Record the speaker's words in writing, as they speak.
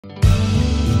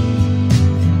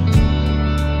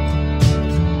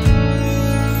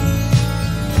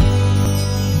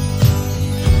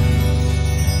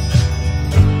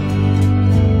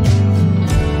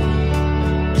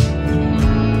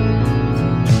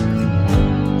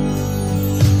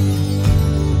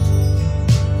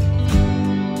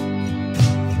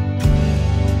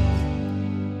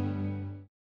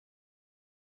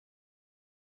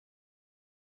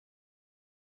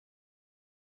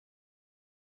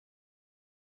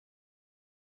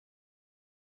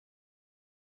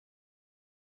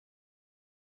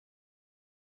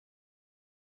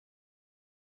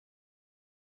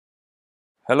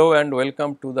Hello and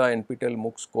welcome to the NPTEL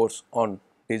MOOCs course on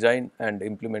Design and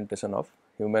Implementation of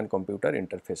Human Computer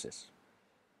Interfaces.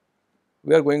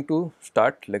 We are going to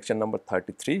start lecture number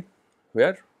 33,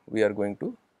 where we are going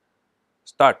to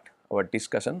start our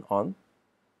discussion on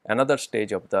another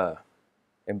stage of the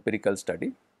empirical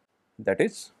study, that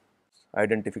is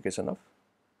identification of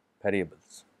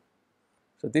variables.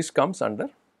 So, this comes under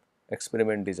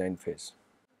experiment design phase.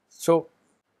 So,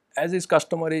 as is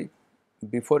customary,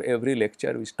 before every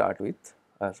lecture we start with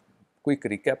a quick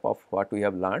recap of what we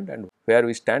have learned and where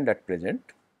we stand at present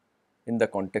in the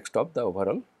context of the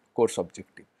overall course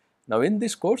objective. Now, in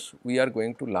this course we are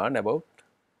going to learn about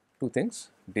two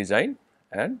things: design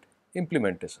and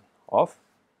implementation of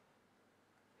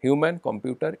human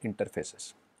computer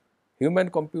interfaces. Human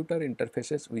computer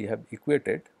interfaces we have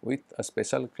equated with a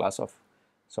special class of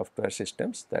software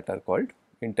systems that are called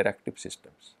interactive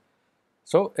systems.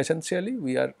 So, essentially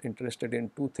we are interested in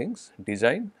two things: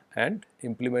 design and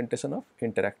implementation of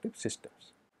interactive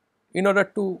systems. In order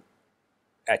to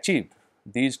achieve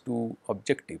these two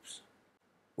objectives,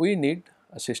 we need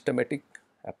a systematic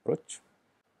approach.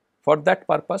 For that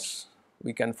purpose,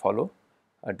 we can follow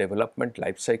a development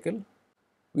life cycle.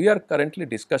 We are currently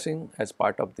discussing as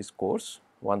part of this course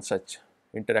one such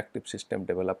interactive system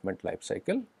development life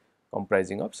cycle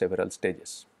comprising of several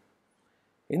stages.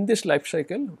 In this life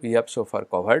cycle, we have so far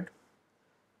covered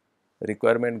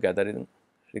requirement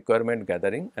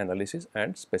gathering, analysis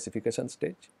and specification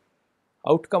stage.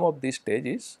 Outcome of this stage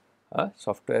is a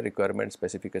software requirement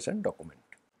specification document.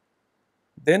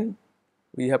 Then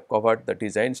we have covered the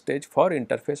design stage for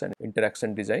interface and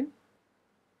interaction design.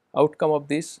 Outcome of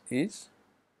this is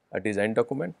a design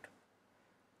document.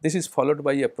 This is followed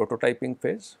by a prototyping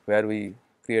phase where we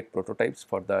create prototypes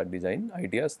for the design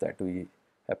ideas that we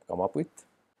have come up with.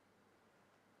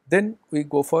 Then we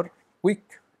go for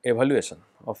quick evaluation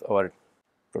of our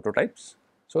prototypes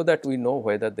so that we know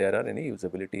whether there are any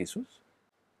usability issues.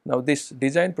 Now, this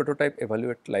design, prototype,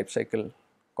 evaluate life cycle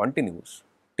continues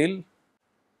till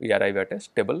we arrive at a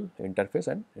stable interface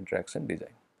and interaction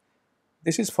design.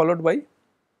 This is followed by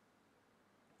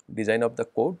design of the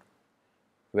code,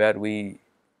 where we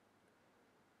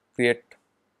create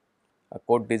a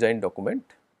code design document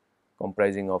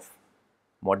comprising of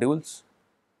modules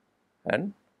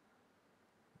and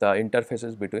the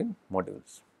interfaces between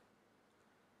modules.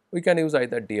 We can use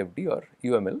either DFD or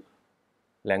UML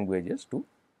languages to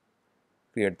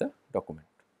create the document.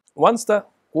 Once the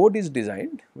code is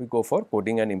designed, we go for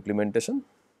coding and implementation.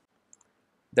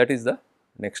 That is the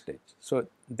next stage. So,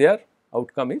 their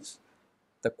outcome is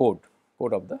the code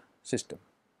of the system.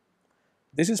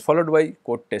 This is followed by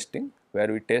code testing,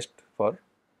 where we test for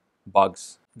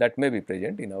bugs that may be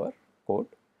present in our code.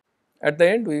 At the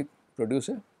end, we produce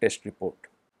a test report.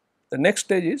 The next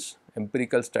stage is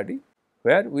empirical study,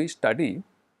 where we study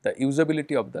the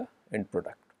usability of the end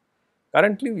product.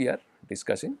 Currently, we are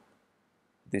discussing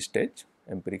this stage,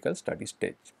 empirical study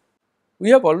stage.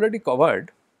 We have already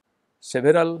covered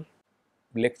several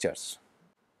lectures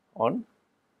on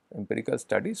empirical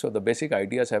study, so the basic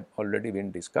ideas have already been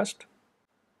discussed.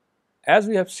 As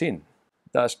we have seen,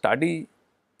 the study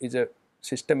is a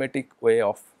systematic way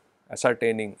of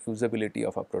ascertaining usability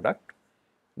of a product.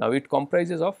 Now, it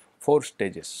comprises of 4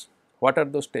 stages. What are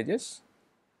those stages?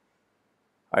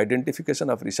 Identification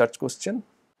of research question,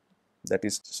 that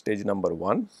is stage number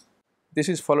 1. This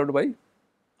is followed by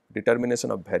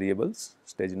determination of variables,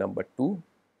 stage number 2.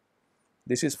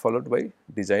 This is followed by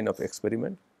design of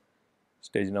experiment,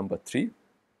 stage number 3.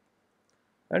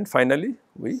 And finally,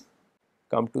 we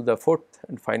come to the 4th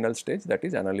and final stage, that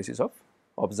is analysis of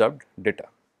observed data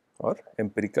or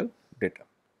empirical data.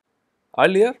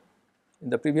 Earlier in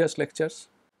the previous lectures,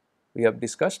 we have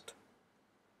discussed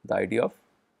the idea of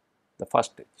the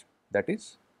first stage, that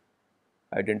is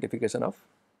identification of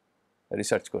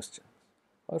research questions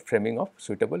or framing of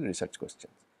suitable research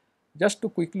questions. Just to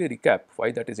quickly recap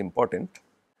why that is important.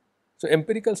 So,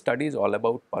 empirical study is all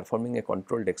about performing a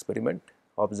controlled experiment,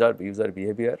 observe user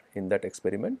behavior in that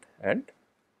experiment and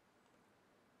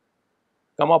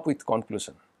come up with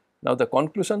conclusion. Now, the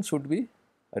conclusion should be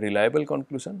a reliable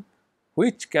conclusion,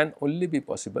 which can only be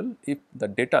possible if the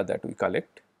data that we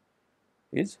collect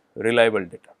is reliable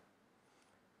data.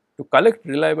 To collect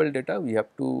reliable data, we have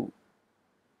to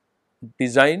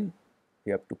design,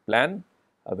 we have to plan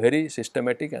a very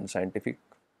systematic and scientific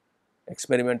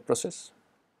experiment process,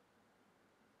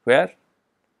 where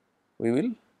we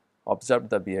will observe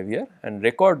the behavior and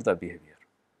record the behavior.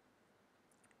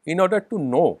 In order to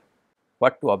know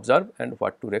what to observe and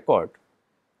what to record,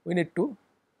 we need to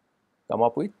come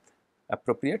up with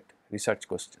appropriate research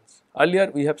questions. Earlier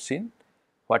we have seen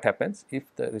what happens if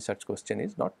the research question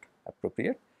is not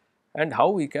appropriate and how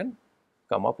we can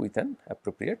come up with an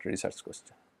appropriate research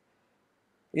question.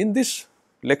 In this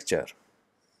lecture,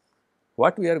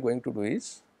 what we are going to do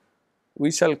is,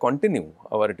 we shall continue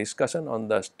our discussion on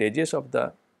the stages of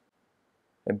the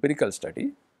empirical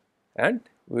study, and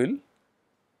we will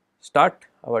start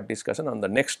our discussion on the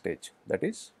next stage, that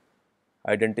is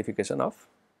identification of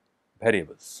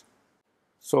variables.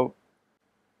 So,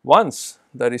 once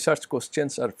the research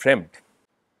questions are framed,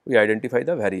 we identify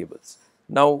the variables.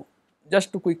 Now,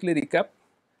 just to quickly recap,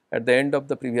 at the end of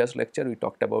the previous lecture we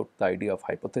talked about the idea of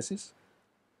hypothesis.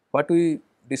 What we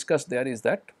discussed there is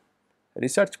that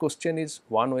research question is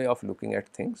one way of looking at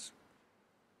things.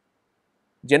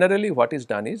 Generally what is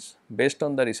done is, based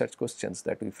on the research questions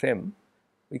that we frame,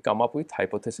 we come up with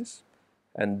hypothesis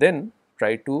and then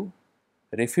try to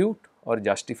refute or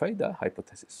justify the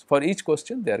hypothesis. For each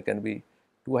question there can be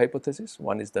two hypotheses.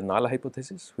 One is the null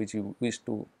hypothesis, which you wish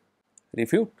to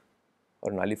refute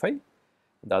or nullify.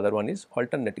 The other one is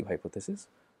alternative hypothesis,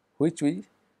 which we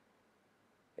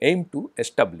aim to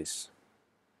establish.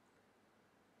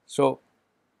 So,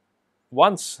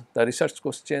 once the research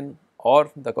question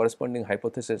or the corresponding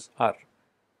hypothesis are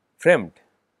framed,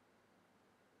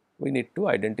 we need to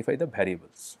identify the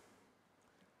variables.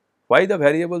 Why the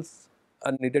variables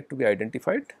are needed to be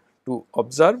identified? To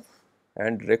observe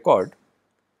and record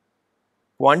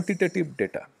quantitative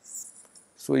data.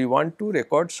 So, we want to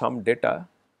record some data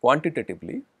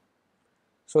quantitatively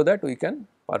so that we can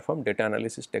perform data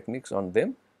analysis techniques on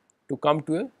them to come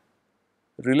to a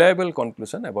reliable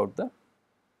conclusion about the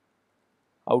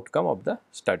outcome of the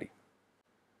study.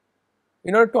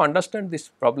 In order to understand this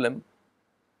problem,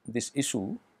 this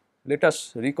issue, let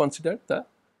us reconsider the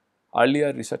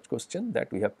earlier research question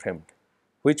that we have framed,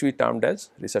 which we termed as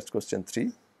research question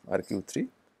 3, RQ3.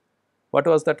 What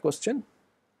was that question?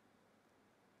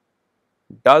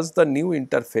 Does the new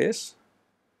interface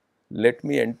let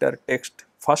me enter text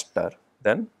faster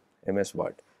than MS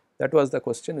Word? That was the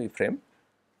question we framed,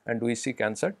 and we seek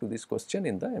answer to this question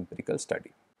in the empirical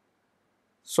study.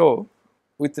 So,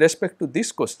 with respect to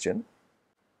this question,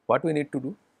 what we need to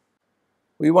do?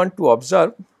 We want to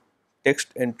observe text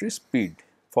entry speed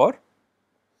for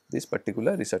this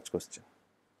particular research question,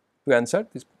 to answer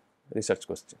this research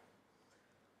question.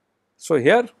 So,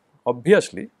 here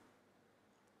obviously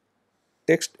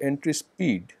text entry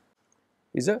speed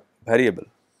is a variable,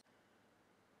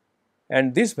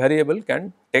 and this variable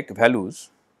can take values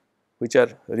which are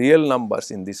real numbers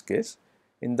in this case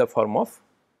in the form of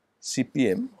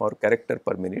CPM or character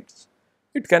per minutes.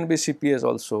 It can be CPS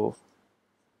also,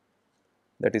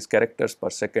 that is characters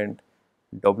per second,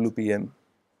 WPM,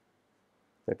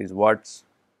 that is watts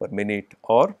per minute,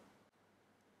 or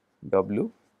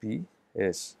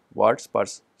WPS, watts per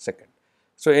second.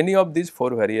 So, any of these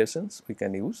four variations we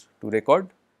can use to record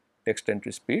text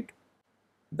entry speed.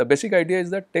 The basic idea is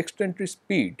that text entry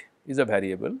speed is a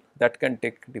variable that can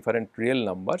take different real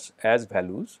numbers as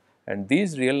values, and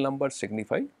these real numbers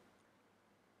signify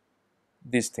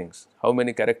these things: how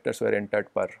many characters were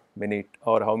entered per minute,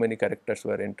 or how many characters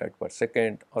were entered per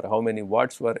second, or how many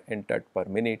words were entered per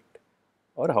minute,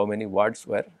 or how many words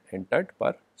were entered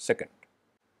per second.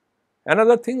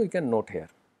 Another thing we can note here,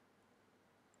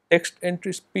 text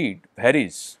entry speed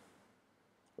varies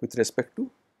with respect to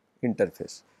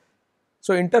interface.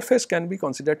 So, interface can be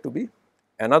considered to be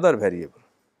another variable.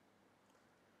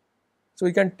 So,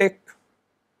 we can take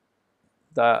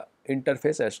the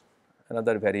interface as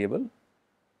another variable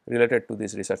related to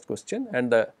this research question,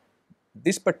 and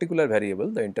this particular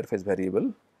variable, the interface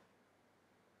variable,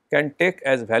 can take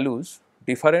as values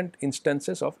different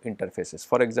instances of interfaces.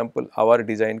 For example, our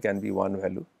design can be one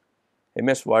value,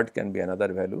 MS Word can be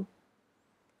another value,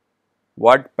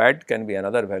 WordPad can be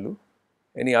another value,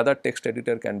 any other text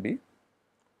editor can be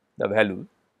the value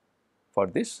for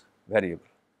this variable.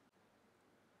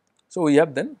 So, we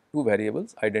have then two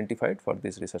variables identified for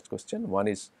this research question. One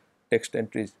is text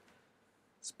entry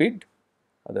speed,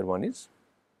 other one is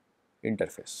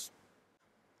interface.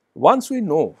 Once we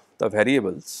know the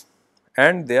variables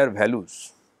and their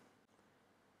values,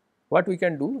 what we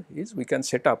can do is we can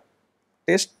set up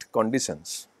test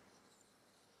conditions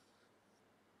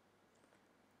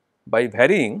by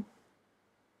varying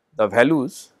the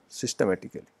values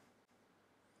systematically.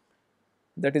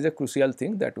 That is a crucial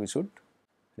thing that we should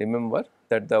remember,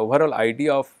 that the overall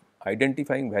idea of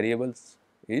identifying variables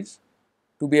is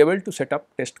to be able to set up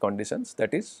test conditions,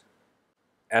 that is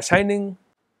assigning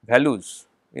values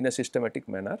in a systematic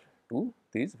manner to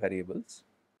these variables.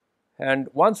 And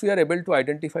once we are able to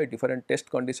identify different test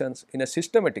conditions in a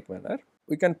systematic manner,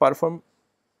 we can perform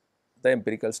the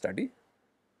empirical study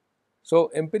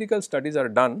So, empirical studies are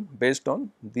done based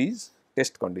on these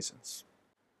test conditions.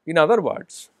 In other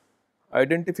words,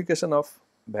 identification of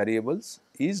variables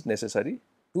is necessary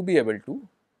to be able to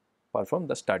perform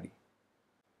the study.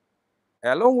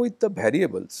 Along with the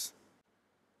variables,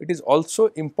 it is also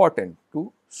important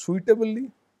to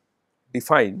suitably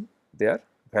define their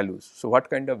values. So, what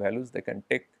kind of values they can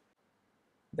take,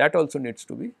 that also needs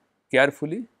to be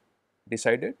carefully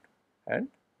decided and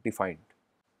defined.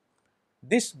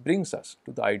 This brings us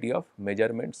to the idea of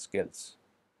measurement scales.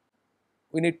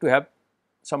 We need to have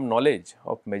some knowledge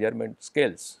of measurement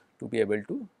scales to be able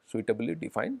to suitably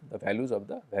define the values of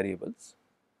the variables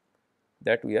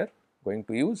that we are going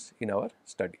to use in our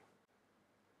study.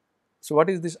 So, what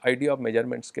is this idea of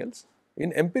measurement scales?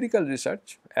 In empirical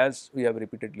research, as we have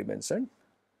repeatedly mentioned,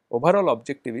 overall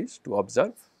objective is to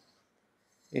observe,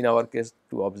 in our case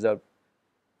to observe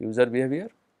user behavior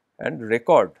and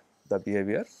record the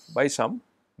behavior by some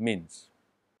means.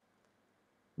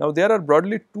 Now, there are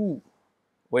broadly two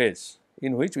ways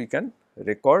in which we can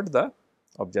record the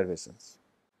observations.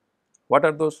 What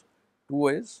are those two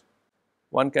ways?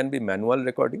 One can be manual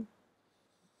recording.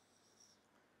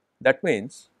 That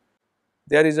means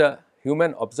there is a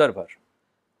human observer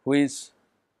who is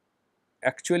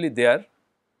actually there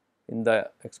in the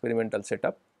experimental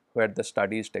setup where the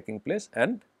study is taking place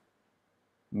and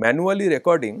manually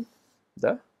recording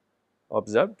the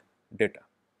observed data.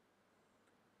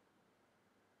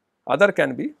 Other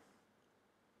can be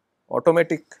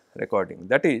automatic recording,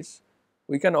 that is,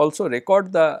 we can also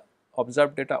record the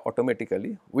observed data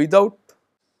automatically without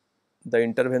the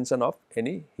intervention of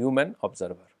any human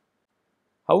observer.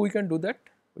 How we can do that?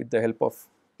 With the help of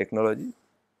technology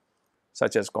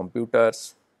such as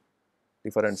computers,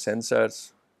 different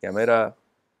sensors, camera,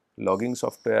 logging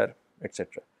software,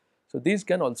 etc. So, these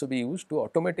can also be used to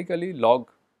automatically log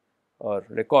or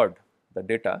record the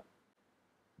data,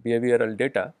 behavioral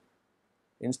data,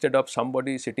 instead of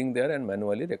somebody sitting there and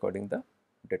manually recording the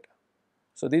data.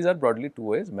 So, these are broadly two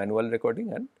ways, manual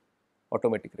recording and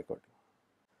automatic recording.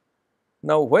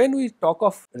 Now, when we talk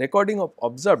of recording of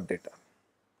observed data,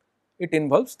 it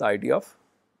involves the idea of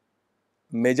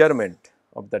measurement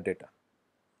of the data.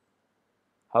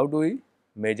 How do we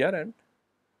measure and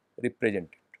represent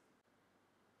it?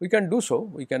 We can do so,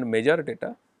 we can measure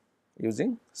data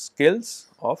using scales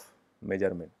of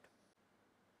measurement,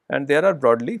 and there are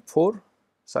broadly 4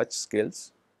 such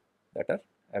scales that are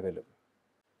available.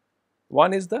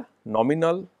 One is the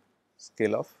nominal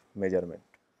scale of measurement.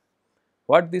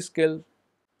 What this scale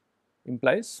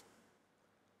implies?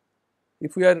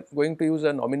 If we are going to use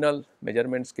a nominal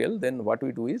measurement scale, then what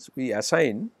we do is we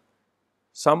assign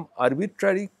some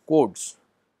arbitrary codes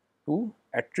to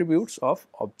attributes of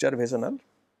observational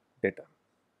data.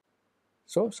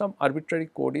 So, some arbitrary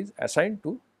code is assigned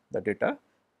to the data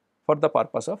for the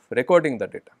purpose of recording the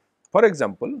data. For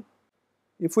example,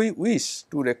 if we wish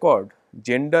to record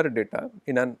gender data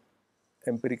in an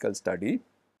empirical study,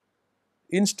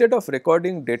 instead of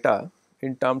recording data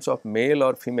in terms of male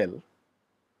or female,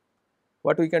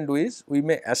 what we can do is we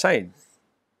may assign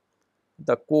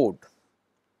the code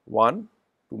 1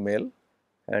 to male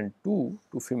and 2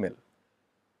 to female.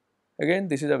 Again,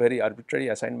 this is a very arbitrary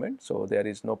assignment, so there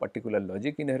is no particular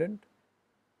logic inherent,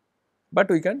 but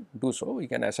we can do so. We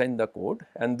can assign the code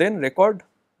and then record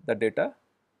the data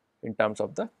in terms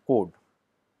of the code,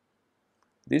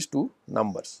 these two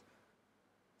numbers.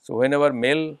 So, whenever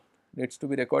male needs to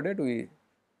be recorded, we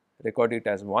record it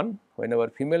as 1, whenever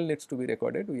female needs to be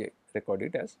recorded, we record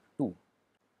it as 2.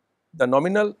 The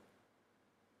nominal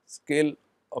scale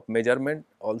of measurement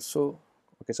also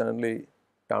occasionally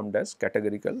termed as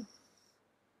categorical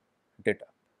data.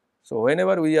 So,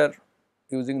 whenever we are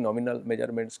using nominal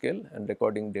measurement scale and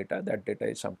recording data, that data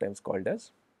is sometimes called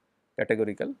as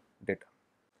categorical data.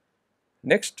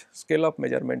 Next scale of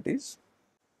measurement is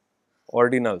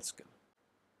ordinal scale.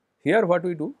 Here what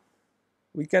we do?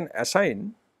 We can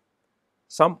assign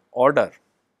some order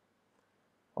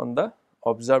on the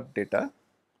observed data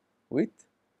with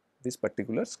this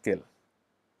particular scale.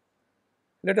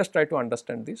 Let us try to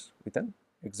understand this with an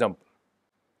example.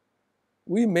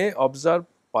 We may observe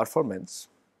performance,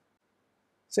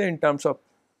 say in terms of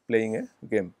playing a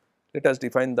game. Let us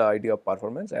define the idea of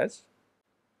performance as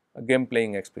a game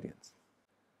playing experience.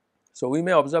 So, we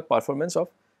may observe performance of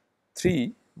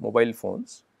 3 mobile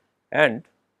phones and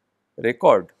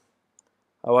record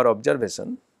our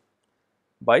observation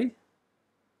by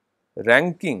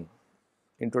ranking,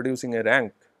 introducing a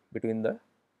rank between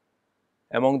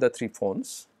among the 3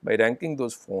 phones, by ranking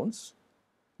those phones,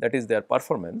 that is their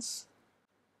performance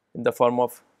in the form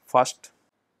of first,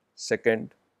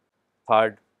 second,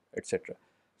 third, etc.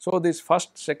 So, this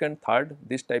first, second, third,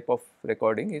 this type of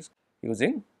recording is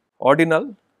using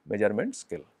ordinal measurement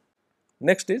scale.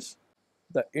 Next is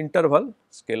the interval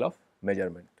scale of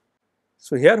measurement.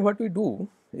 So, here what we do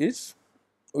is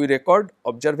we record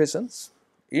observations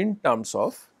in terms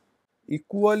of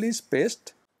equally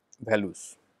spaced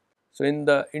values. So, in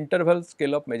the interval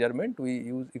scale of measurement, we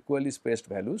use equally spaced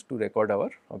values to record our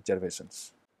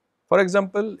observations. For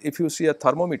example, if you see a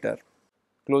thermometer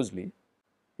closely,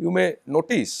 you may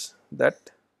notice that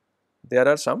there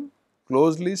are some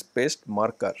closely spaced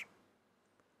marker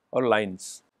or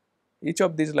lines. Each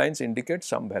of these lines indicates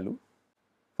some value,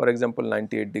 for example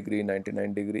 98 degree,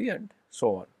 99 degree and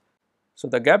so on. So,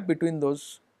 the gap between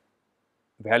those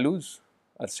values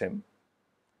are same.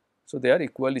 So, they are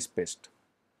equally spaced,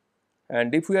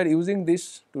 and if we are using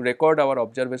this to record our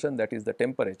observation, that is the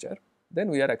temperature,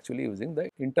 then we are actually using the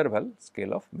interval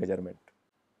scale of measurement,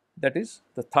 that is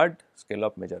the third scale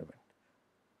of measurement.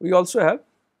 We also have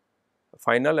a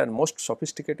final and most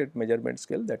sophisticated measurement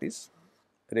scale, that is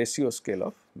ratio scale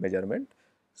of measurement.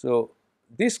 So,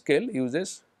 this scale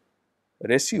uses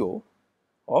ratio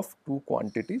of two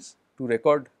quantities to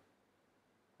record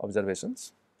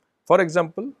observations. For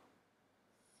example,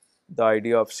 the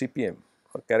idea of CPM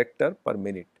or character per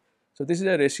minute. So, this is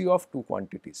a ratio of two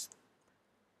quantities,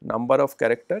 number of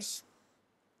characters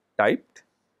typed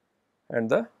and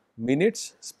the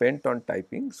minutes spent on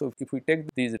typing. So, if we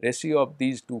take this ratio of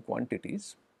these two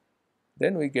quantities,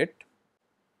 then we get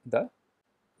the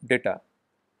data,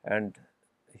 and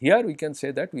here we can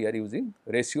say that we are using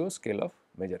ratio scale of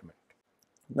measurement.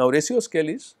 Now, ratio scale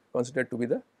is considered to be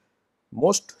the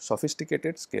most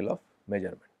sophisticated scale of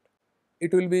measurement.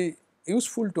 It will be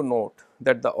useful to note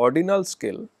that the ordinal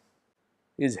scale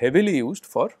is heavily used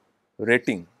for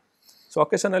rating. So,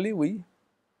 occasionally we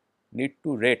need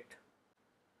to rate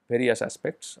various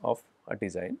aspects of a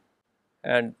design,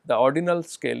 and the ordinal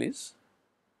scale is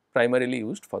primarily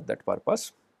used for that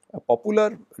purpose. A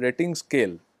popular rating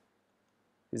scale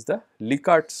is the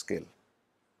Likert scale.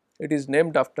 It is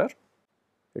named after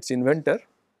its inventor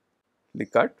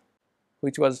Likert,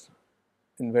 which was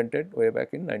invented way back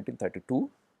in 1932,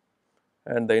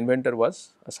 and the inventor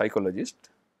was a psychologist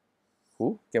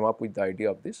who came up with the idea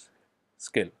of this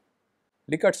scale.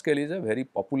 Likert scale is a very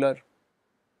popular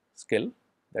scale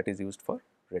that is used for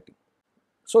rating.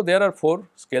 So, there are four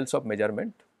scales of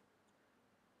measurement: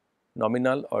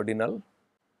 nominal, ordinal,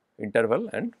 interval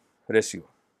and ratio.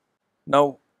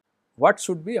 Now, what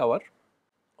should be our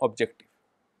objective,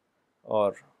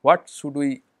 or what should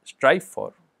we strive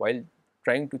for while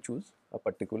trying to choose a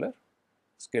particular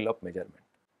scale of measurement?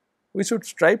 We should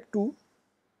strive to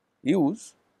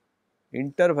use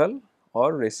interval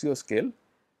or ratio scale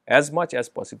as much as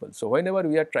possible. So, whenever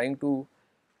we are trying to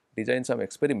design some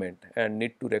experiment and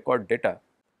need to record data,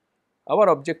 our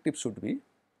objective should be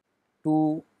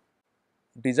to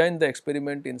design the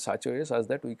experiment in such a way such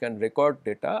that we can record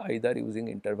data either using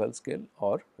interval scale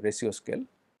or ratio scale.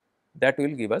 That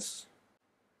will give us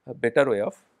a better way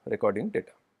of recording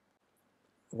data.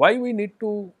 Why we need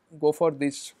to go for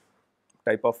this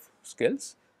type of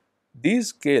scales? These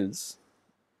scales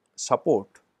support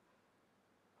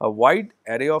a wide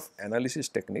array of analysis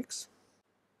techniques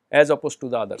as opposed to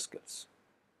the other scales.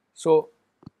 So,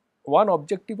 one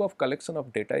objective of collection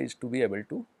of data is to be able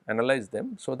to analyze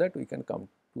them so that we can come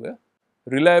to a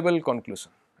reliable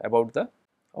conclusion about the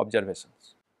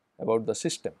observations, about the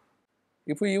system.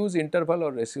 If we use interval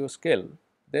or ratio scale,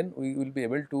 then we will be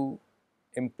able to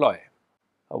employ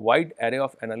a wide array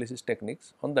of analysis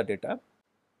techniques on the data,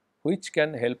 which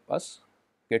can help us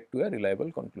get to a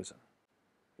reliable conclusion.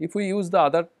 If we use the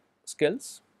other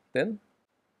scales, then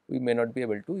we may not be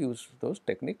able to use those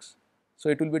techniques, so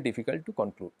it will be difficult to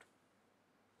conclude.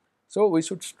 So, we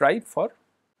should strive for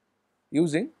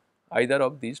using either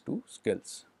of these two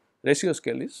scales. Ratio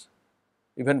scale is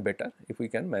even better if we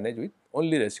can manage with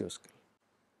only ratio scale.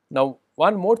 Now,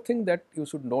 one more thing that you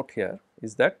should note here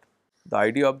is that the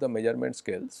idea of the measurement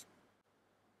scales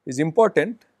is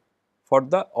important for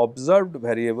the observed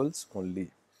variables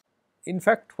only. In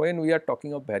fact, when we are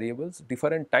talking of variables,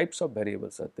 different types of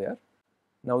variables are there.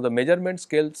 Now, the measurement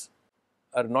scales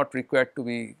are not required to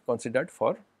be considered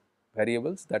for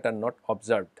variables that are not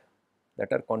observed,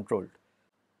 that are controlled.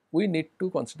 We need to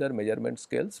consider measurement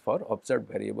scales for observed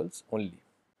variables only.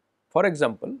 For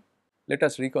example, let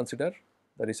us reconsider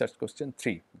the research question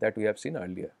 3 that we have seen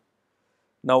earlier.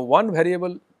 Now, one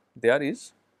variable there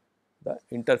is the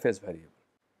interface variable.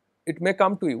 It may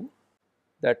come to you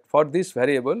that for this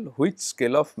variable, which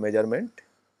scale of measurement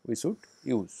we should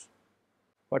use.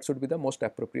 What should be the most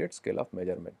appropriate scale of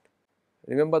measurement?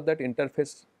 Remember that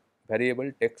interface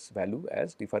variable takes value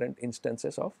as different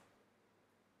instances of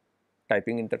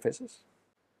typing interfaces.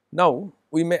 Now,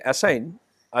 we may assign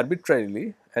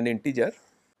arbitrarily an integer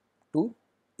to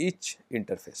each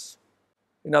interface.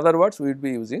 In other words, we would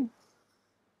be using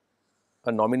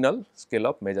a nominal scale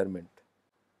of measurement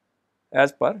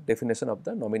as per definition of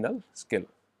the nominal scale.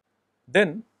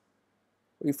 Then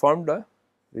we formed a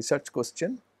research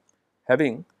question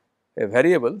having a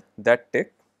variable that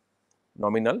take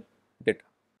nominal data.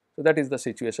 So, that is the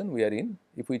situation we are in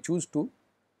if we choose to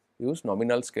use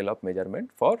nominal scale of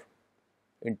measurement for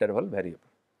interval variable.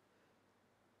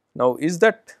 Now, is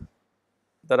that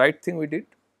the right thing we did?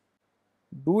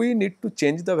 Do we need to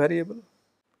change the variable?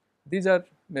 These are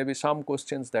maybe some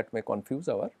questions that may confuse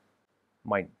our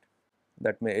mind,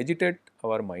 that may agitate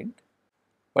our mind,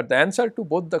 but the answer to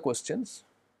both the questions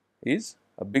is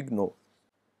a big no.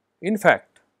 In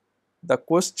fact, the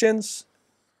questions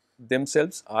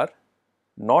themselves are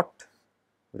not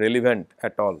relevant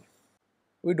at all.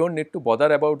 We do not need to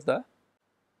bother about the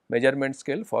measurement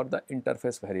scale for the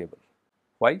interface variable.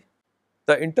 Why?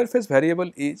 The interface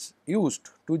variable is used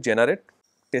to generate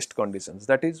test conditions,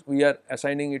 that is, we are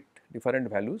assigning it different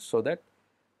values so that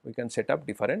we can set up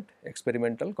different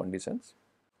experimental conditions.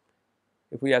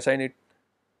 If we assign it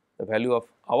the value of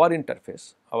our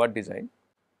interface, our design,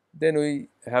 then we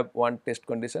have one test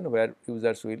condition where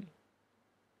users will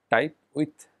type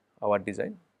with our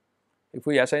design. If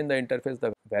we assign the interface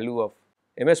the value of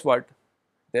MS Word,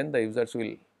 then the users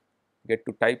will get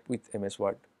to type with MS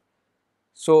Word.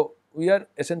 So, we are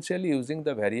essentially using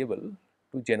the variable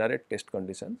to generate test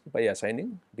conditions by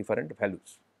assigning different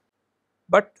values.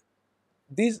 But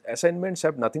these assignments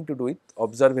have nothing to do with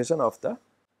observation of the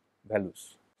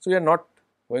values. So, we are not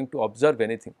going to observe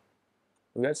anything,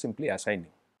 we are simply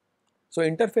assigning. So,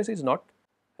 interface is not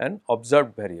an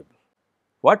observed variable.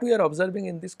 What we are observing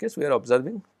in this case? We are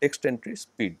observing text entry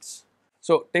speeds.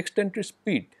 So, text entry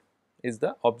speed is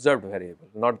the observed variable,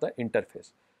 not the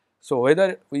interface. So,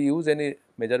 whether we use any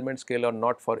measurement scale or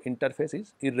not for interface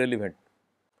is irrelevant.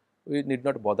 We need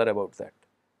not bother about that.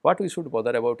 What we should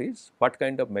bother about is what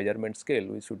kind of measurement scale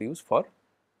we should use for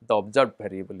the observed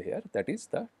variable here, that is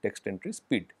the text entry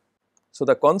speed. So,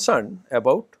 the concern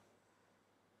about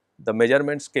the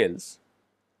measurement scales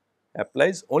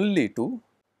applies only to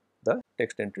the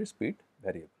text entry speed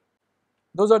variable.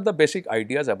 Those are the basic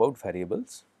ideas about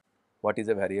variables. What is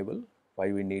a variable,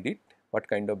 why we need it, what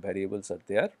kind of variables are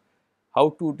there,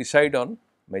 how to decide on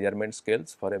measurement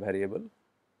scales for a variable,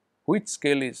 which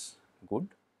scale is good,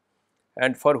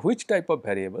 and for which type of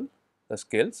variable the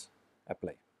scales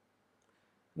apply.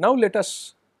 Now, let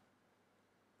us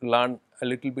learn a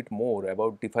little bit more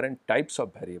about different types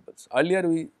of variables. Earlier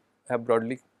we have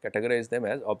broadly categorized them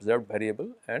as observed variable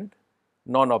and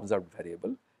non-observed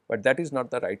variable, but that is not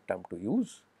the right term to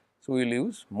use. So, we will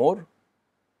use more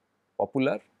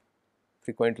popular,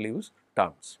 frequently used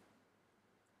terms.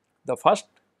 The first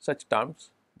such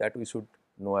terms that we should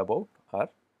know about are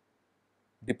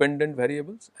dependent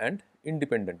variables and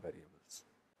independent variables.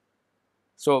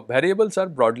 So, variables are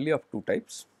broadly of two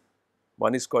types.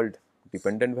 One is called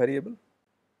dependent variable,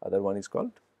 other one is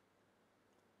called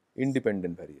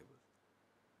independent variable.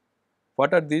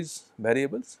 What are these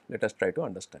variables? Let us try to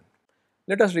understand.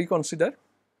 Let us reconsider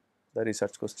the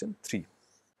research question 3.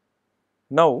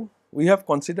 Now, we have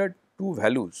considered two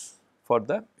values for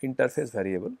the interface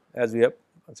variable as we have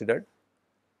considered,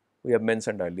 we have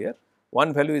mentioned earlier.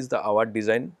 One value is the our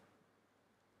design,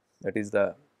 that is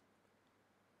the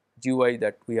GUI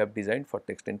that we have designed for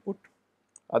text input.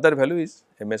 Other value is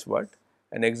MS Word,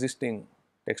 an existing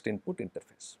text input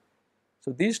interface.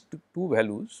 So, these two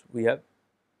values we have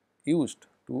used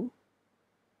to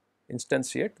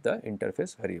instantiate the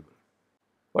interface variable.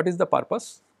 What is the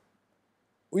purpose?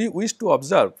 We wish to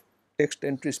observe text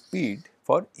entry speed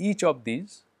for each of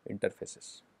these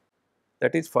interfaces,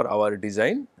 that is for our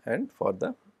design and for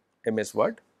the MS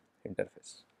Word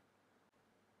interface.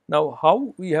 Now,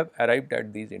 how we have arrived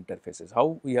at these interfaces,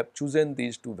 how we have chosen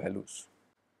these two values?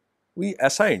 We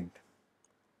assigned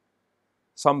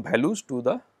some values to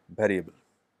the variable.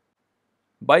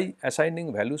 By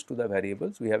assigning values to the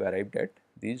variables, we have arrived at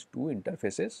these two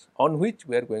interfaces on which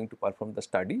we are going to perform the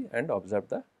study and observe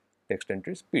the text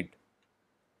entry speed.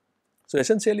 So,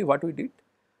 essentially what we did?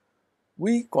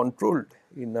 We controlled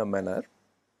in a manner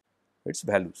its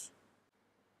values.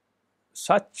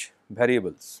 Such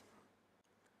variables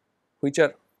which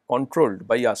are controlled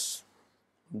by us,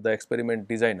 the experiment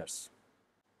designers,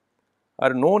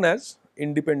 are known as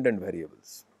independent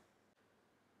variables.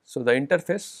 So, the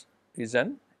interface is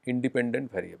an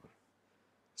independent variable.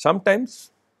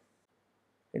 Sometimes,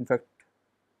 in fact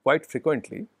quite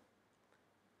frequently,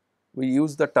 we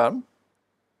use the term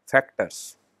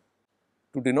factors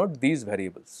to denote these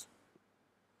variables.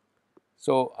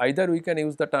 So, either we can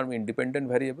use the term independent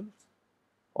variables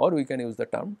or we can use the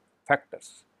term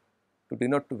factors to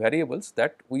denote two variables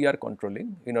that we are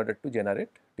controlling in order to generate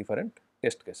different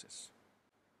test cases.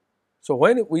 So,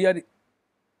 when we are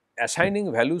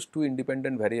assigning values to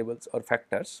independent variables or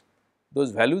factors,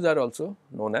 those values are also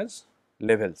known as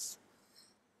levels.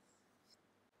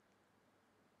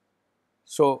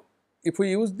 So, if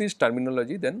we use this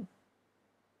terminology, then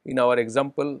in our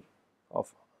example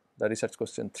of the research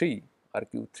question 3,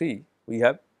 RQ3, we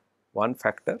have one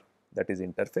factor, that is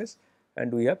interface,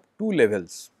 and we have two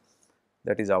levels,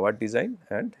 that is our design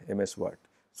and MS Word.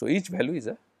 So, each value is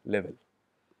a level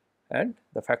and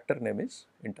the factor name is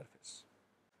interface.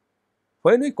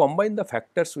 When we combine the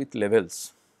factors with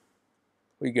levels,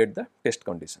 we get the test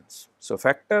conditions. So,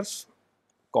 factors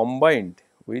combined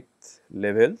with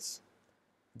levels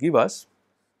give us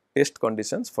test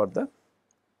conditions for the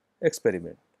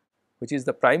experiment, which is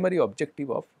the primary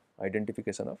objective of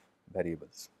identification of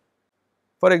variables.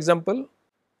 For example,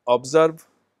 observe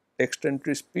text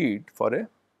entry speed for a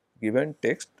given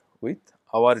text with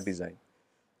our design.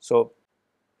 So,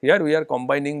 here we are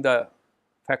combining the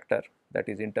factor, that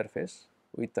is interface,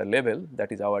 with a level,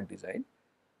 that is our design,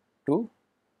 to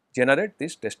generate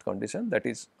this test condition, that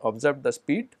is observe the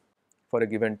speed for a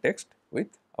given text with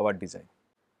our design.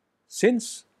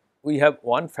 Since we have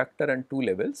one factor and two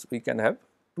levels, we can have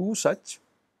two such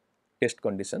test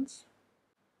conditions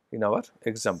in our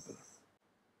example.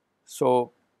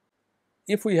 So,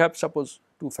 if we have suppose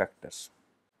two factors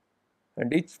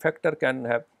and each factor can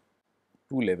have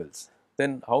two levels,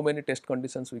 then how many test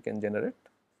conditions we can generate?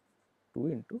 2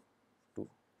 into 2,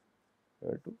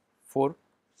 4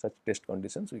 such test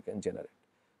conditions we can generate.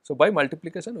 So, by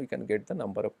multiplication we can get the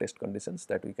number of test conditions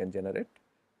that we can generate,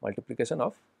 multiplication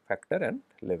of factor and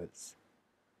levels.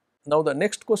 Now, the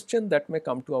next question that may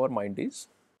come to our mind is,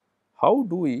 how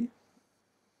do we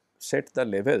set the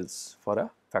levels for a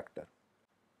factor?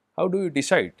 How do you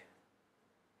decide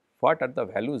what are the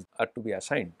values are to be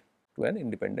assigned to an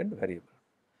independent variable?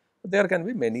 There can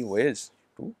be many ways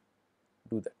to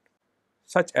do that.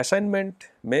 Such assignment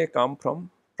may come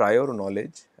from prior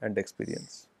knowledge and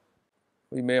experience.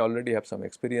 We may already have some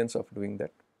experience of doing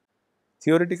that.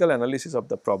 Theoretical analysis of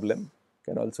the problem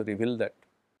can also reveal that.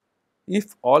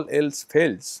 If all else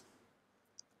fails,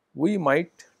 we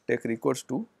might take recourse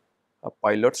to a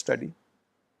pilot study,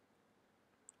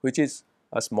 which is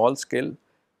a small scale,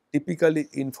 typically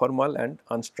informal and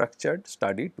unstructured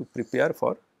study to prepare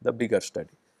for the bigger study.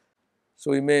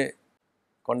 So, we may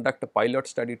conduct a pilot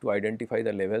study to identify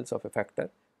the levels of a factor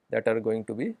that are going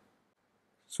to be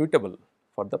suitable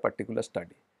for the particular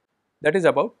study. That is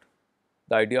about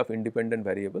the idea of independent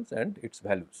variables and its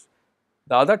values.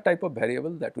 The other type of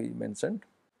variable that we mentioned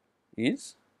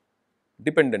is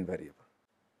dependent variable.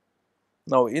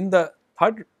 Now, in the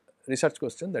third research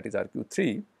question, that is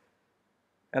RQ3,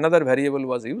 another variable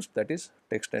was used, that is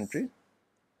text entry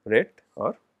rate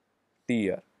or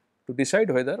TER, to decide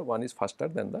whether one is faster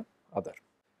than the other.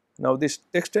 Now, this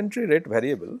text entry rate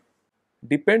variable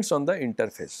depends on the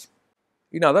interface.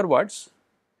 In other words,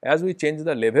 as we change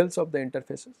the levels of the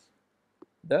interfaces,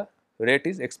 the rate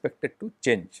is expected to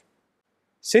change.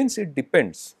 Since it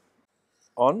depends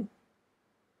on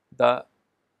the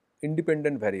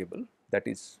independent variable, that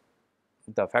is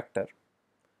the factor,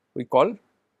 we call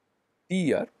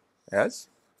TER as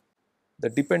the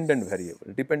dependent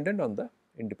variable, dependent on the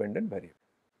independent variable.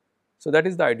 So, that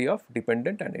is the idea of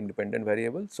dependent and independent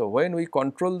variable. So, when we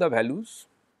control the values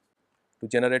to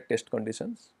generate test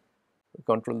conditions, we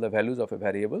control the values of a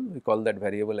variable, we call that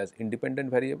variable as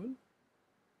independent variable.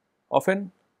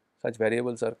 Often such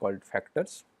variables are called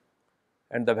factors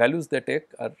and the values they take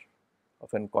are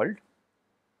often called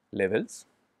levels.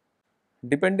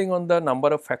 Depending on the number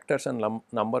of factors and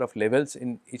number of levels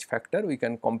in each factor, we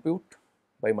can compute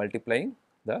by multiplying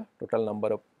the total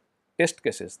number of test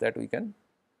cases that we can,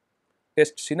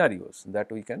 test scenarios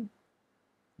that we can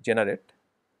generate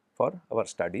for our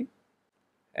study.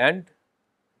 And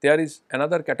there is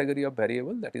another category of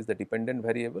variable, that is the dependent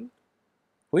variable,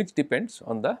 which depends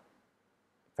on the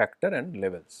factor and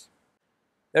levels.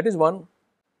 That is one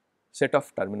set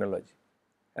of terminology.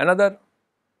 Another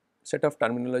set of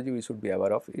terminology we should be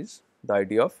aware of is the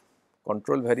idea of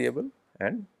control variable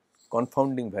and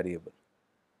confounding variable.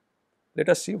 Let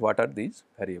us see what are these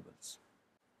variables.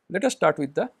 Let us start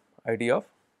with the idea of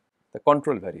the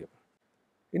control variable.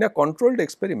 In a controlled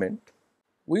experiment,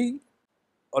 we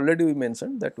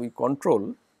mentioned that we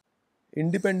control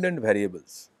independent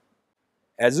variables,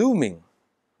 assuming,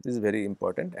 this is very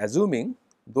important, assuming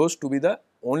those to be the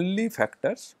only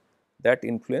factors that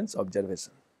influence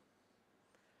observation.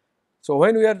 So,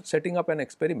 when we are setting up an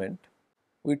experiment,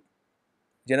 we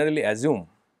generally assume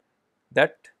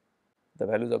that the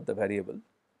values of the variable,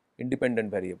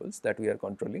 independent variables that we are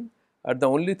controlling, are the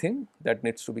only thing that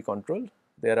needs to be controlled.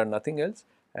 There are nothing else,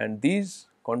 and these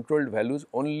controlled values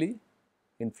only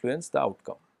influence the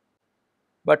outcome.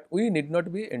 But we need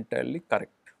not be entirely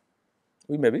correct.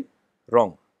 We may be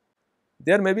wrong.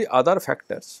 There may be other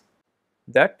factors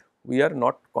that we are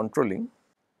not controlling,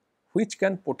 which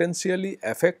can potentially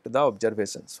affect the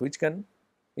observations, which can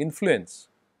influence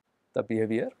the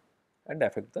behavior and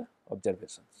affect the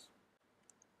observations.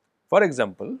 For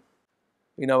example,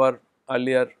 in our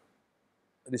earlier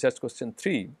research question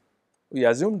 3, we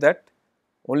assumed that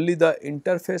only the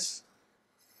interface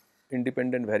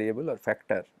independent variable or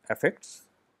factor affects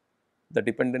the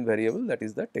dependent variable, that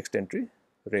is the text entry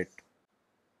rate.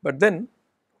 But then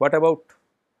what about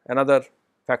another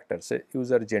factor, say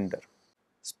user gender?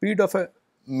 Speed of a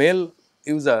male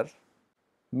user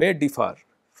may differ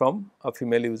from a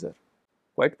female user,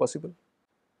 quite possible,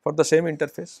 for the same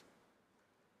interface.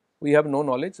 We have no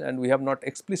knowledge and we have not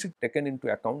explicitly taken into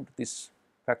account this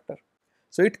factor.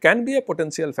 So, it can be a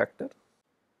potential factor,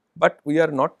 but we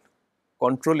are not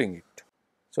controlling it.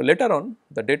 So, later on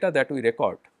the data that we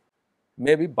record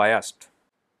may be biased.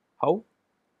 How?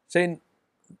 Say in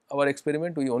our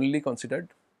experiment we only considered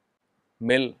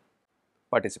male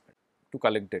participant to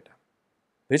collect data.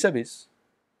 Vis-a-vis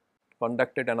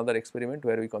conducted another experiment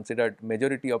where we considered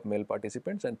majority of male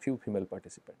participants and few female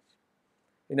participants.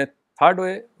 In a third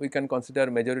way, we can consider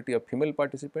majority of female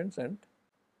participants and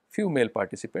few male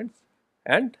participants,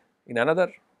 and in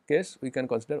another case we can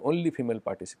consider only female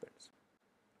participants.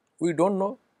 We do not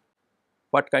know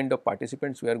what kind of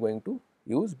participants we are going to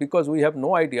use, because we have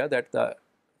no idea that the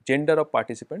gender of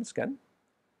participants can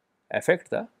affect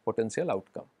the potential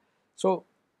outcome. So,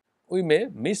 we may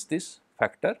miss this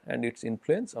factor and its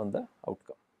influence on the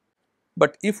outcome.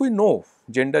 But if we know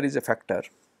gender is a factor,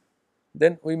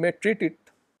 then we may treat it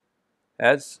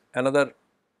as another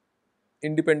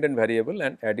independent variable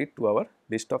and add it to our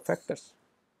list of factors.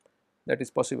 That is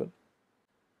possible.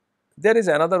 There is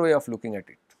another way of looking at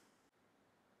it.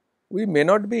 We may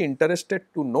not be interested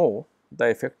to know the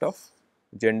effect of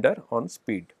gender on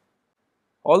speed.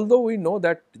 Although we know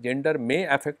that gender may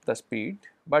affect the speed,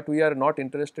 but we are not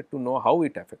interested to know how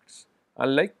it affects,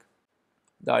 unlike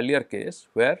the earlier case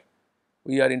where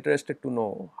we are interested to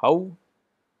know how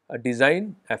a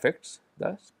design affects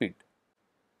the speed.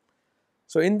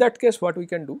 So, in that case what we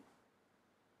can do?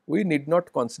 We need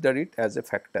not consider it as a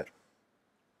factor,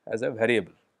 as a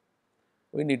variable.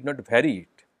 We need not vary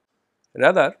it.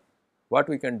 Rather, what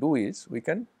we can do is we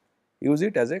can use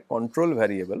it as a control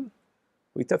variable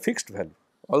with a fixed value.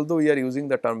 Although we are using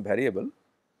the term variable,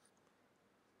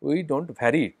 we do not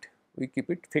vary it, we keep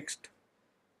it fixed.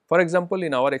 For example,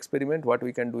 in our experiment what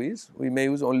we can do is we may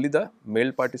use only the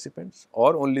male participants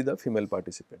or only the female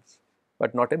participants,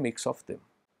 but not a mix of them.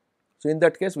 So, in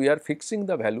that case we are fixing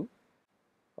the value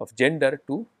of gender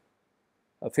to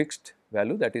a fixed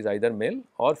value, that is either male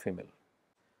or female.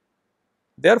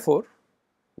 Therefore,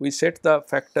 we set the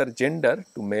factor gender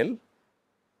to male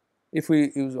if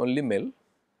we use only male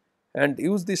and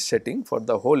use this setting for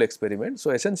the whole experiment. So,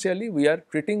 essentially we are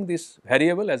treating this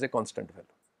variable as a constant value,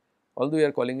 although we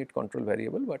are calling it control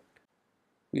variable, but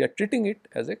we are treating it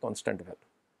as a constant value.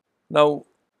 Now,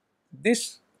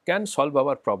 this can solve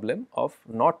our problem of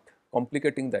not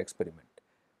complicating the experiment,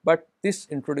 but this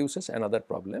introduces another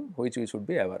problem which we should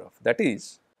be aware of. That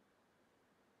is,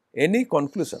 any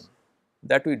conclusion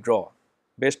that we draw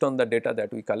based on the data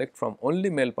that we collect from only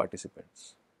male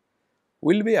participants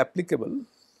will be applicable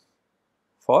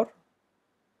for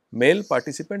male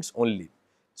participants only.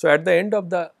 So, at the end of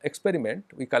the experiment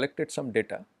we collected some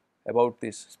data about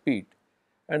this speed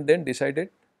and then decided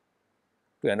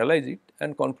to analyze it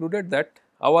and concluded that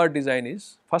our design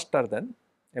is faster than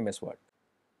MS Word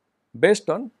based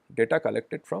on data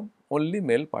collected from only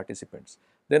male participants.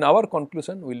 Then our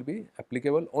conclusion will be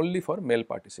applicable only for male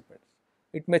participants.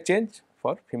 It may change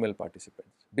for female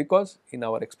participants, because in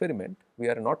our experiment we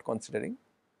are not considering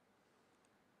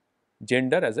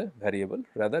gender as a variable,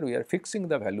 rather we are fixing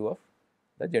the value of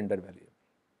the gender variable.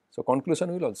 So,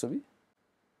 conclusion will also be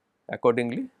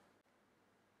accordingly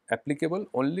applicable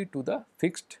only to the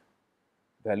fixed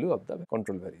value of the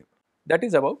control variable. That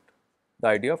is about the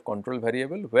idea of control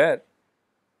variable, where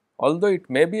although it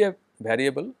may be a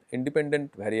variable,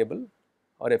 independent variable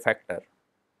or a factor,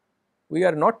 we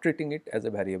are not treating it as a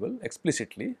variable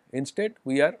explicitly. Instead,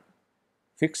 we are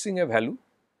fixing a value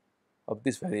of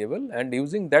this variable and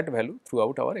using that value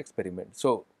throughout our experiment.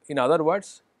 So, in other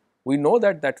words, We know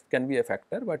that that can be a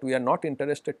factor, but we are not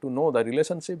interested to know the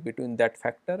relationship between that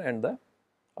factor and the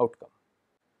outcome.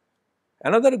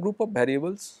 Another group of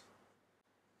variables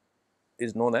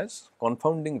is known as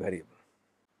confounding variable.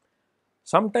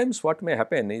 Sometimes what may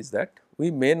happen is that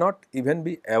we may not even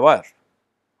be aware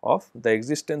of the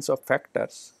existence of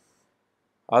factors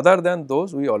other than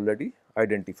those we already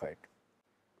identified.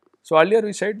 So, earlier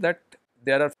we said that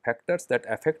there are factors that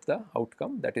affect the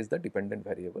outcome, that is the dependent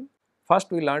variable.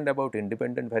 First we learned about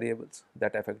independent variables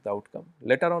that affect the outcome.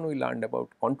 Later on we learned about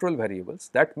control variables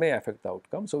that may affect the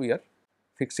outcome. So, we are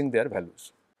fixing their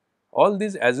values. All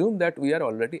these assume that we are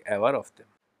already aware of them.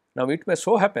 Now, it may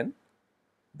so happen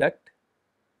that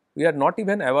we are not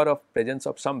even aware of presence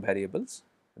of some variables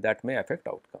that may affect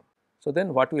outcome. So,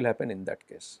 then what will happen in that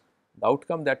case? The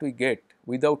outcome that we get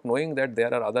without knowing that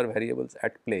there are other variables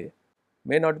at play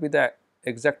may not be the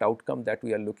exact outcome that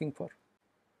we are looking for.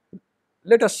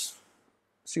 Let us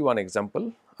see one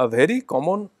example. A very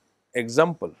common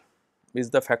example is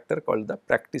the factor called the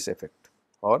practice effect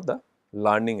or the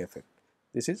learning effect.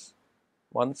 This is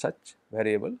one such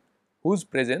variable whose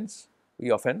presence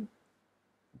we often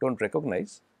do not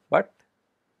recognize, but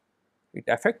it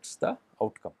affects the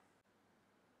outcome.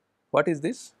 What is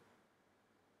this?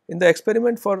 In the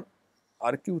experiment for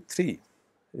RQ3,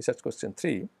 research question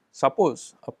 3,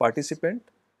 suppose a participant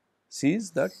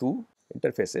sees the two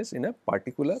interfaces in a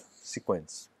particular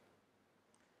sequence.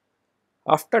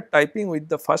 After typing with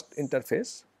the first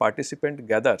interface, participant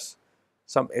gathers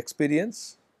some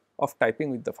experience of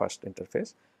typing with the first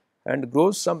interface and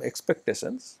grows some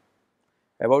expectations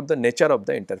about the nature of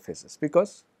the interfaces,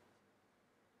 because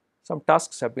some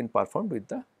tasks have been performed with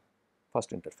the first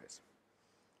interface.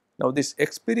 Now, this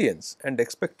experience and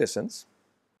expectations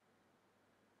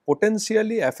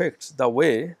potentially affects the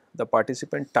way the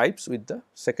participant types with the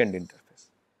second interface.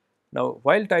 Now,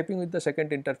 while typing with the second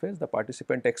interface, the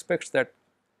participant expects that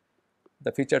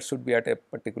the features should be at a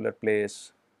particular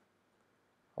place,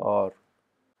 or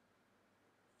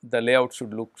the layout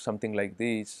should look something like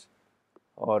this,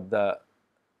 or the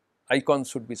icons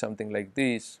should be something like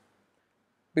this,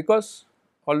 because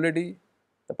already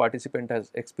the participant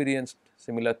has experienced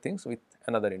similar things with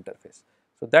another interface.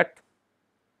 So, that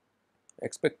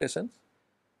expectations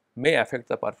may affect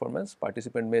the performance.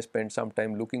 Participant may spend some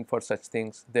time looking for such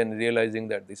things, then realizing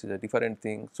that this is a different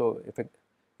thing. So,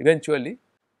 eventually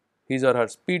his or her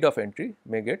speed of entry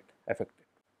may get affected.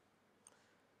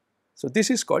 So, this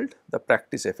is called the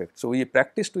practice effect. So, we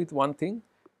practiced with one thing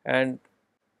and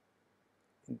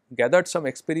gathered some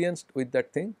experience with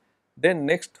that thing. Then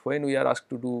next, when we are asked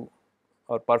to do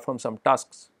or perform some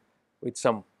tasks with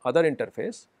some other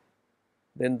interface,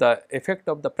 then the effect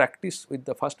of the practice with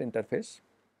the first interface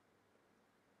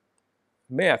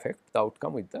may affect the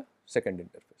outcome with the second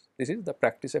interface. This is the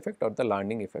practice effect or the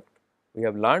learning effect. We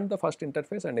have learned the first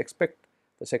interface and expect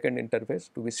the second interface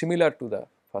to be similar to the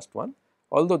first one,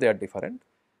 although they are different,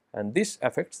 and this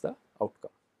affects the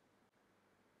outcome.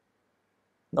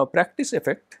 Now, practice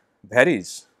effect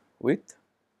varies with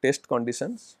test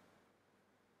conditions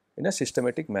in a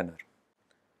systematic manner.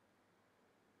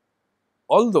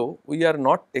 Although we are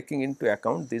not taking into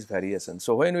account these variations.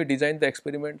 So, when we design the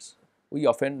experiments, we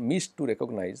often miss to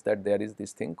recognize that there is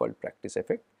this thing called practice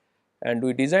effect, and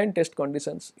we design test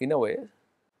conditions in a way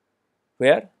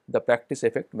where the practice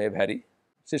effect may vary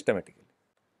systematically.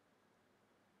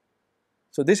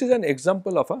 So, this is an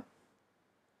example of a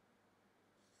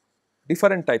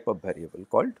different type of variable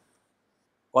called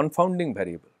confounding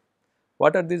variable.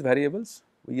 What are these variables?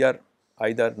 We are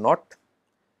either not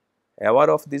aware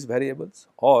of these variables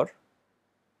or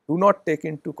do not take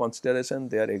into consideration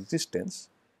their existence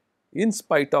in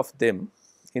spite of them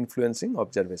influencing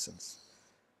observations.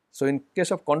 So, in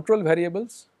case of control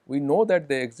variables, we know that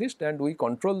they exist and we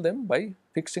control them by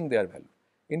fixing their value.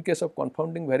 In case of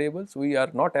confounding variables, we are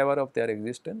not aware of their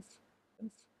existence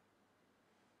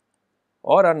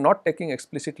or are not taking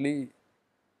explicitly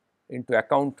into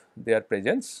account their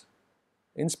presence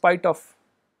in spite of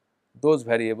those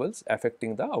variables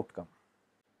affecting the outcome.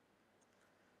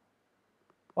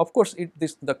 Of course,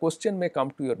 the question may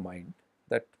come to your mind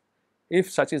that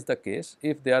if such is the case,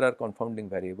 if there are confounding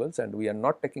variables and we are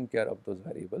not taking care of those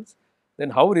variables,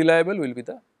 then how reliable will be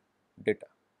the data,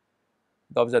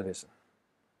 the observation?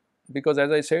 Because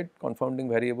as I said, confounding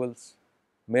variables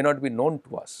may not be known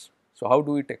to us. So, how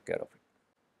do we take care of it?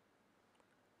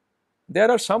 There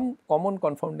are some common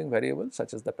confounding variables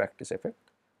such as the practice effect.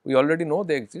 We already know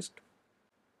they exist.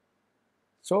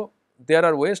 So, there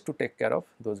are ways to take care of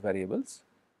those variables,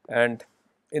 and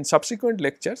in subsequent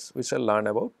lectures we shall learn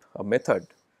about a method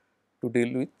to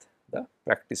deal with the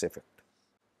practice effect.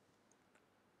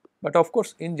 But of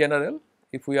course, in general,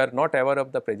 if we are not aware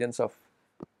of the presence of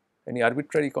any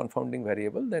arbitrary confounding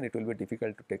variable, then it will be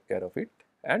difficult to take care of it,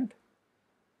 and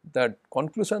the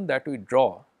conclusion that we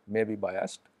draw may be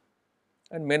biased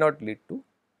and may not lead to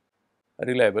a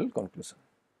reliable conclusion.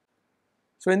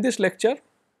 So, in this lecture,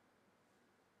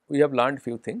 we have learned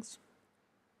few things.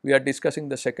 We are discussing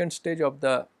the second stage of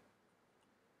the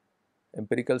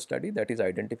empirical study, that is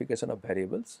identification of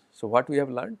variables. So, what we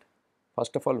have learned?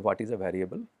 First of all, what is a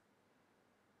variable,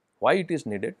 why it is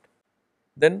needed.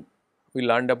 Then we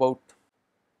learned about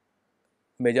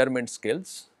measurement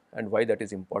scales and why that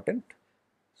is important.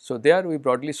 So, there we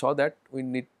broadly saw that we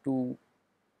need to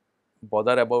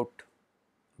bother about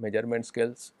measurement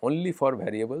scales only for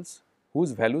variables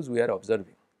whose values we are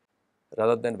observing,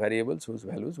 rather than variables whose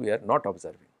values we are not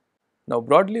observing. Now,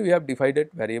 broadly we have divided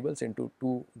variables into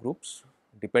two groups,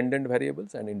 dependent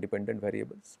variables and independent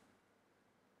variables.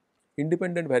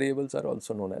 Independent variables are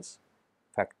also known as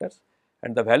factors,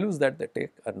 and the values that they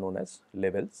take are known as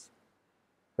levels,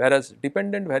 whereas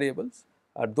dependent variables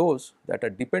are those that are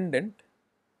dependent,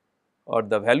 or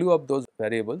the value of those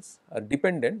variables are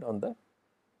dependent on the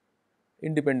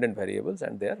independent variables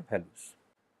and their values.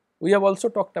 We have also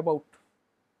talked about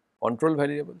control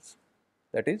variables,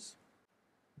 that is,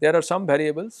 there are some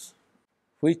variables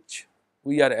which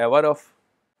we are aware of,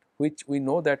 which we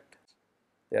know that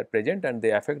they are present and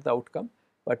they affect the outcome,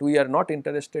 but we are not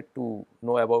interested to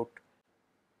know about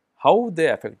how they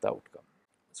affect the outcome.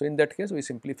 So, in that case we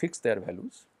simply fix their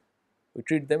values, we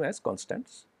treat them as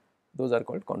constants, those are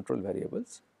called control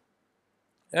variables.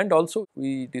 And also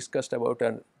we discussed about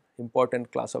an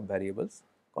important class of variables,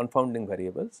 confounding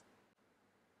variables.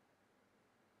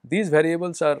 These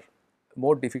variables are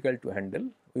more difficult to handle,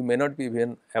 we may not be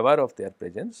even aware of their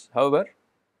presence. However,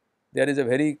 there is a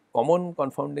very common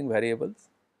confounding variable,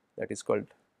 that is called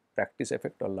practice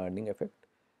effect or learning effect,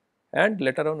 and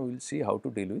later on we will see how to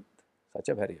deal with such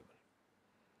a variable.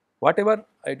 Whatever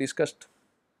I discussed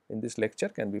in this lecture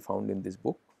can be found in this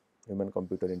book, Human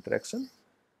Computer Interaction.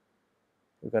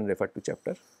 You can refer to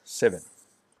chapter 7.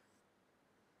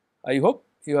 I hope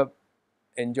you have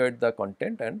enjoyed the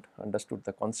content and understood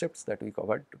the concepts that we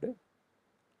covered today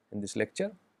in this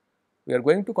lecture. We are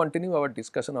going to continue our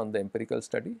discussion on the empirical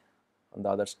study, on the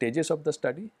other stages of the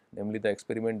study, namely the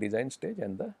experiment design stage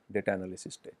and the data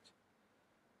analysis stage.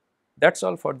 That is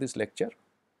all for this lecture.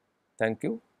 Thank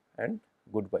you and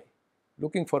goodbye.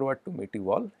 Looking forward to meet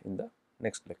you all in the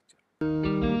next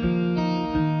lecture.